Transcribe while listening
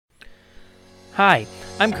Hi,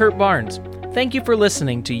 I'm Kurt Barnes. Thank you for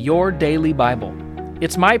listening to Your Daily Bible.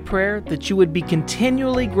 It's my prayer that you would be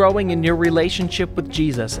continually growing in your relationship with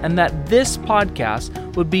Jesus and that this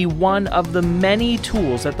podcast would be one of the many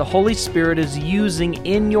tools that the Holy Spirit is using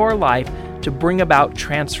in your life to bring about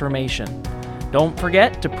transformation. Don't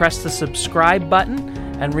forget to press the subscribe button,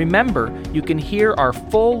 and remember, you can hear our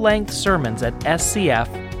full-length sermons at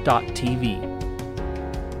scf.tv.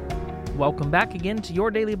 Welcome back again to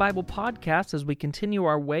Your Daily Bible Podcast as we continue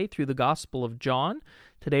our way through the Gospel of John.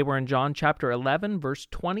 Today we're in John chapter 11, verse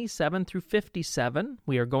 27 through 57.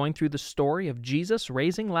 We are going through the story of Jesus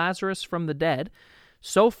raising Lazarus from the dead.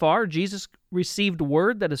 So far, Jesus received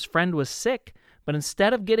word that his friend was sick, but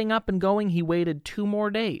instead of getting up and going, he waited 2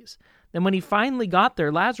 more days. Then when he finally got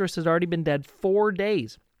there, Lazarus had already been dead 4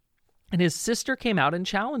 days. And his sister came out and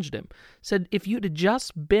challenged him, said, "If you'd have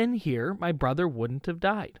just been here, my brother wouldn't have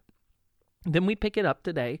died." Then we pick it up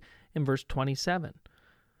today in verse 27.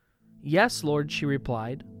 "Yes, Lord," she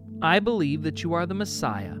replied, "I believe that you are the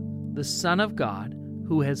Messiah, the Son of God,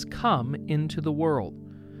 who has come into the world."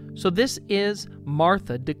 So this is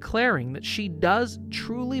Martha declaring that she does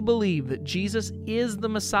truly believe that Jesus is the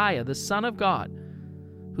Messiah, the Son of God,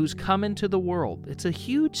 who's come into the world. It's a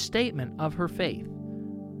huge statement of her faith.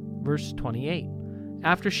 Verse 28.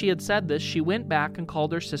 After she had said this, she went back and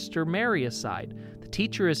called her sister Mary aside. "The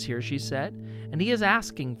teacher is here," she said, "and he is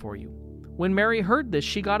asking for you." When Mary heard this,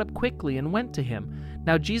 she got up quickly and went to him.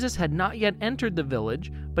 Now Jesus had not yet entered the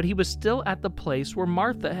village, but he was still at the place where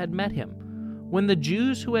Martha had met him. When the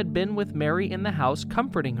Jews who had been with Mary in the house,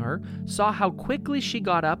 comforting her, saw how quickly she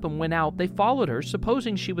got up and went out, they followed her,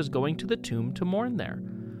 supposing she was going to the tomb to mourn there.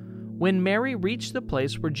 When Mary reached the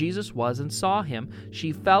place where Jesus was and saw him,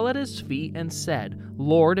 she fell at his feet and said,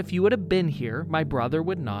 "Lord, if you would have been here, my brother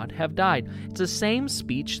would not have died." It's the same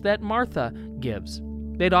speech that Martha gives.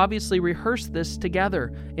 They'd obviously rehearsed this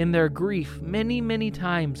together in their grief many, many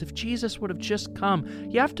times. If Jesus would have just come.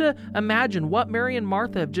 You have to imagine what Mary and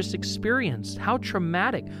Martha have just experienced. How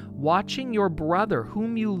traumatic. Watching your brother,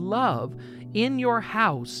 whom you love, in your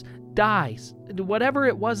house dies. Whatever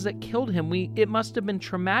it was that killed him, it must have been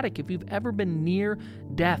traumatic. If you've ever been near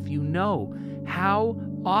death, you know how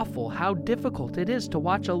awful, how difficult it is to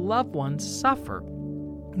watch a loved one suffer,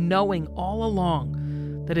 knowing all along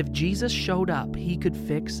that if Jesus showed up, he could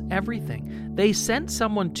fix everything. They sent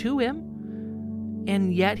someone to him,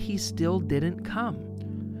 and yet he still didn't come.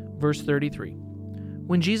 Verse 33.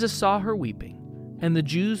 When Jesus saw her weeping, and the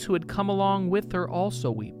Jews who had come along with her also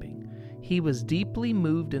weeping, he was deeply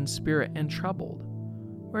moved in spirit and troubled.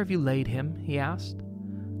 "Where have you laid him?" he asked.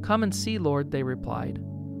 "Come and see, Lord," they replied.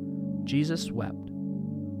 Jesus wept.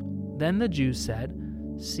 Then the Jews said,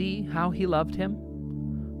 "See how he loved him?"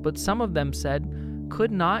 But some of them said,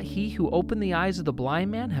 "Could not he who opened the eyes of the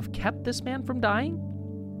blind man have kept this man from dying?"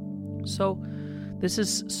 So this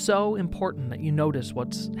is so important that you notice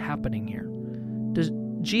what's happening here.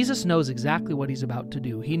 Jesus knows exactly what he's about to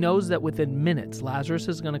do. He knows that within minutes, Lazarus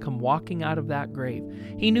is going to come walking out of that grave.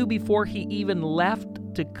 He knew before he even left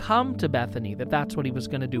to come to Bethany that that's what he was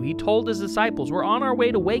going to do. He told his disciples, "We're on our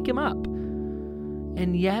way to wake him up."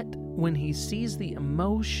 And yet, when he sees the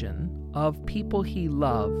emotion of people he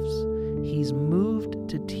loves, he's moved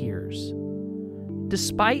to tears.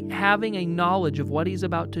 Despite having a knowledge of what he's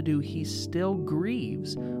about to do, he still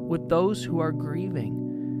grieves with those who are grieving.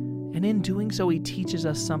 And in doing so, he teaches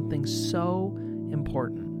us something so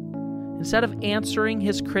important. Instead of answering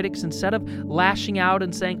his critics, instead of lashing out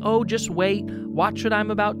and saying, "Oh, just wait, watch what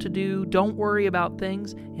I'm about to do, don't worry about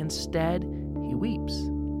things," instead, he weeps.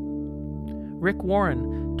 Rick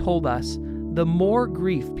Warren told us, the more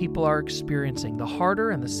grief people are experiencing, the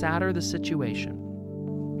harder and the sadder the situation,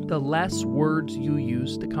 the less words you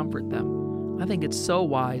use to comfort them. I think it's so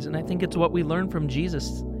wise, and I think it's what we learn from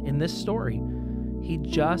Jesus in this story. He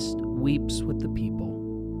just weeps with the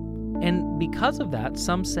people. And because of that,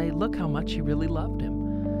 some say, look how much he really loved him.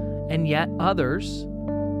 And yet others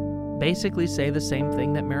basically say the same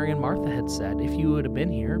thing that Mary and Martha had said. "If you would have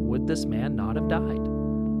been here, would this man not have died?"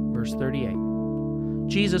 Verse 38.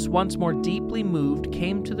 Jesus, once more deeply moved,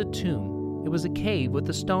 came to the tomb. It was a cave with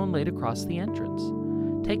a stone laid across the entrance.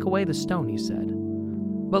 "Take away the stone," he said.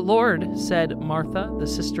 "But Lord," said Martha, the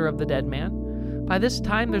sister of the dead man, "by this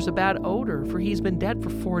time there's a bad odor, for he's been dead for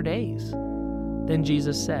 4 days." Then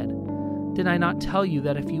Jesus said, "Did I not tell you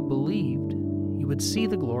that if you believed, you would see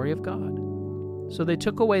the glory of God?" So they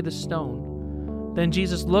took away the stone. Then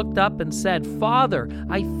Jesus looked up and said, "Father,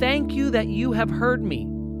 I thank you that you have heard me.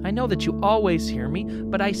 I know that you always hear me,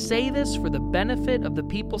 but I say this for the benefit of the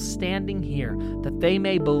people standing here, that they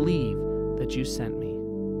may believe that you sent me."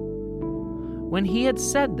 When he had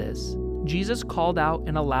said this, Jesus called out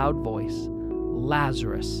in a loud voice,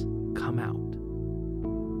 "Lazarus, come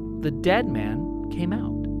out." The dead man came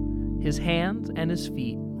out, his hands and his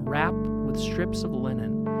feet wrapped with strips of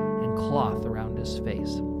linen and cloth around his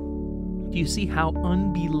face. Do you see how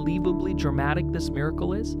unbelievably dramatic this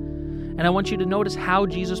miracle is? And I want you to notice how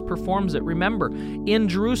Jesus performs it. Remember, in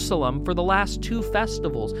Jerusalem, for the last 2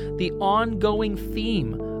 festivals, the ongoing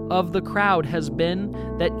theme of the crowd has been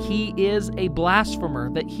that he is a blasphemer,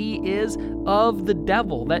 that he is of the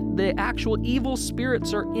devil, that the actual evil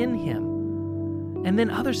spirits are in him. And then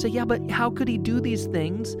others say, yeah, but how could he do these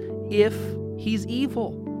things if he's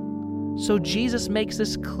evil? So Jesus makes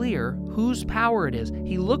this clear whose power it is.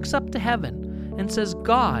 He looks up to heaven and says,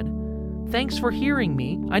 God, thanks for hearing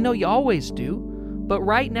me. I know you always do, but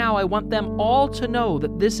right now I want them all to know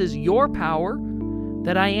that this is your power,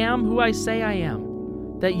 that I am who I say I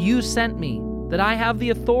am, that you sent me, that I have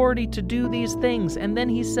the authority to do these things. And then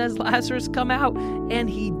he says, Lazarus, come out. And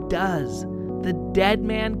he does. The dead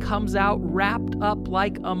man comes out wrapped up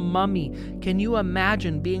like a mummy. Can you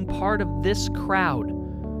imagine being part of this crowd?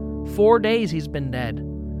 4 days he's been dead.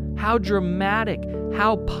 How dramatic,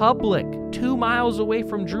 how public, 2 miles away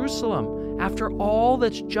from Jerusalem, after all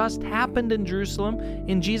that's just happened in Jerusalem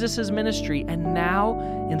in Jesus' ministry, and now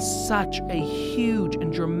in such a huge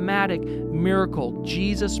and dramatic miracle,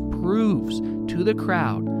 Jesus proves to the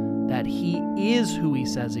crowd that he is who he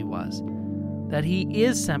says he was, that he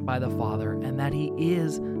is sent by the Father, and that he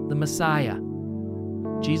is the Messiah.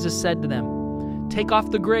 Jesus said to them, "Take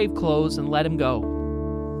off the grave clothes and let him go."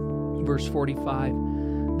 Verse 45,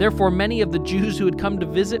 therefore many of the Jews who had come to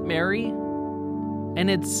visit Mary and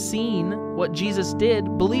had seen what Jesus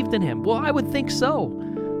did believed in him. Well, I would think so.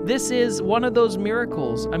 This is one of those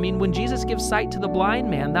miracles. I mean, when Jesus gives sight to the blind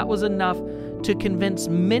man, that was enough to convince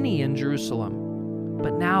many in Jerusalem.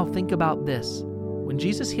 But now think about this. When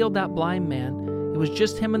Jesus healed that blind man, it was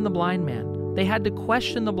just him and the blind man. They had to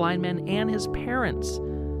question the blind man and his parents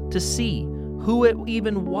to see who it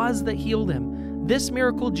even was that healed him. This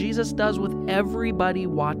miracle Jesus does with everybody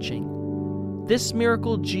watching. This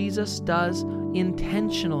miracle Jesus does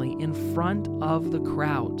intentionally in front of the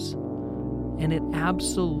crowds. And it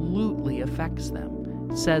absolutely affects them.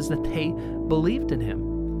 It says that they believed in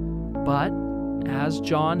him. But as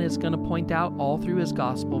John is going to point out all through his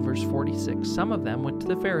gospel, verse 46, some of them went to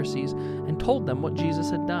the Pharisees and told them what Jesus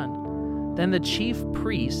had done. Then the chief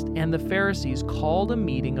priest and the Pharisees called a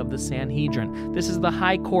meeting of the Sanhedrin. This is the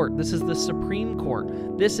high court. This is the supreme court.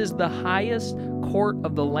 This is the highest court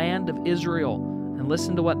of the land of Israel. And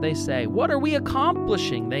listen to what they say. "What are we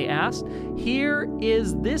accomplishing?" they asked. "Here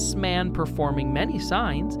is this man performing many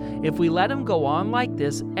signs. If we let him go on like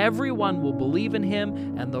this, everyone will believe in him,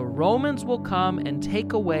 and the Romans will come and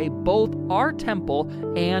take away both our temple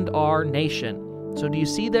and our nation." So do you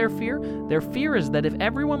see their fear? Their fear is that if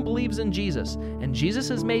everyone believes in Jesus and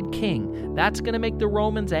Jesus is made king, that's going to make the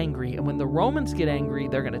Romans angry. And when the Romans get angry,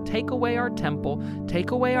 they're going to take away our temple,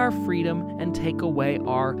 take away our freedom, and take away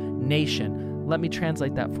our nation. Let me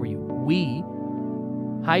translate that for you. We,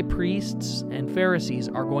 high priests and Pharisees,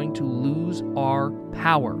 are going to lose our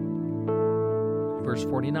power. Verse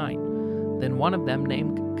 49. Then one of them,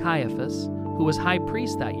 named Caiaphas, who was high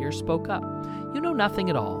priest that year, spoke up. "You know nothing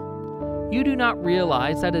at all. You do not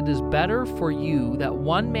realize that it is better for you that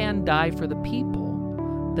one man die for the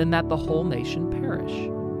people than that the whole nation perish."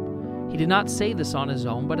 He did not say this on his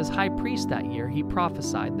own, but as high priest that year, he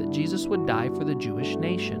prophesied that Jesus would die for the Jewish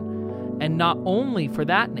nation, and not only for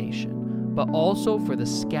that nation, but also for the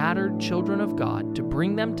scattered children of God, to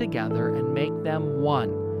bring them together and make them one.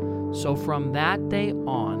 So from that day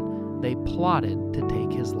on, they plotted to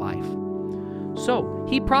take his life. So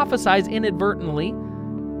he prophesies inadvertently,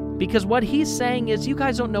 because what he's saying is, you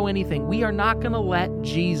guys don't know anything. We are not going to let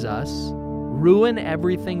Jesus ruin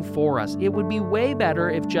everything for us. It would be way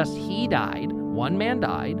better if just he died, one man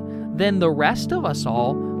died, than the rest of us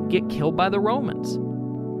all get killed by the Romans.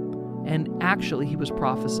 And actually, he was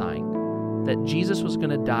prophesying that Jesus was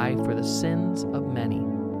going to die for the sins of many,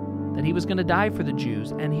 that he was going to die for the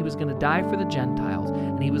Jews, and he was going to die for the Gentiles,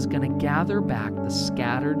 and he was going to gather back the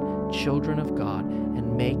scattered children of God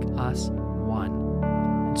and make us one.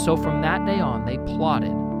 And so from that day on, they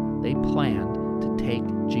planned to take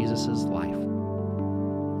Jesus' life.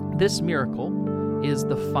 This miracle is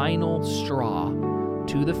the final straw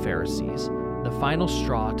to the Pharisees, the final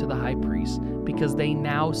straw to the high priest, because they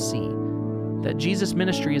now see that Jesus'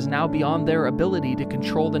 ministry is now beyond their ability to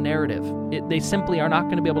control the narrative. They simply are not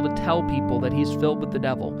going to be able to tell people that he's filled with the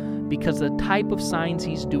devil, because the type of signs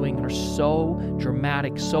he's doing are so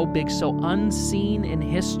dramatic, so big, so unseen in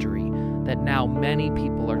history, that now many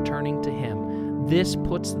people are turning to him. This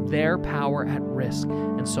puts their power at risk,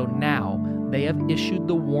 and so now they have issued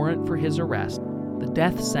the warrant for his arrest. The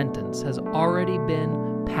death sentence has already been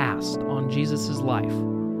passed on Jesus' life.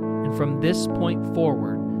 And from this point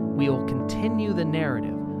forward, we will continue the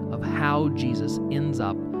narrative of how Jesus ends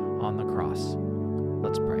up on the cross.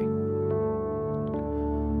 Let's pray.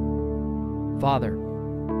 Father,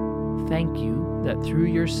 thank you that through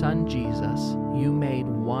your Son Jesus, you made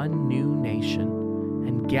one new nation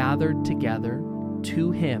and gathered together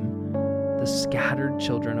to him the scattered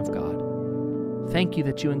children of God. Thank you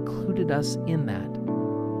that you included us in that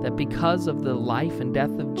because of the life and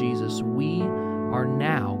death of Jesus, we are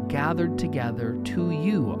now gathered together to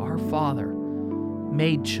you, our Father,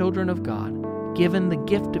 made children of God, given the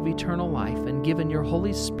gift of eternal life, and given your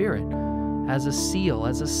Holy Spirit as a seal,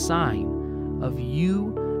 as a sign of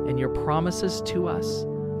you and your promises to us,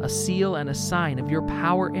 a seal and a sign of your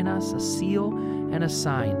power in us, a seal and a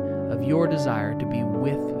sign of your desire to be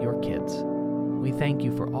with your kids. We thank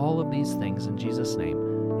you for all of these things in Jesus' name.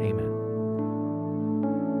 Amen.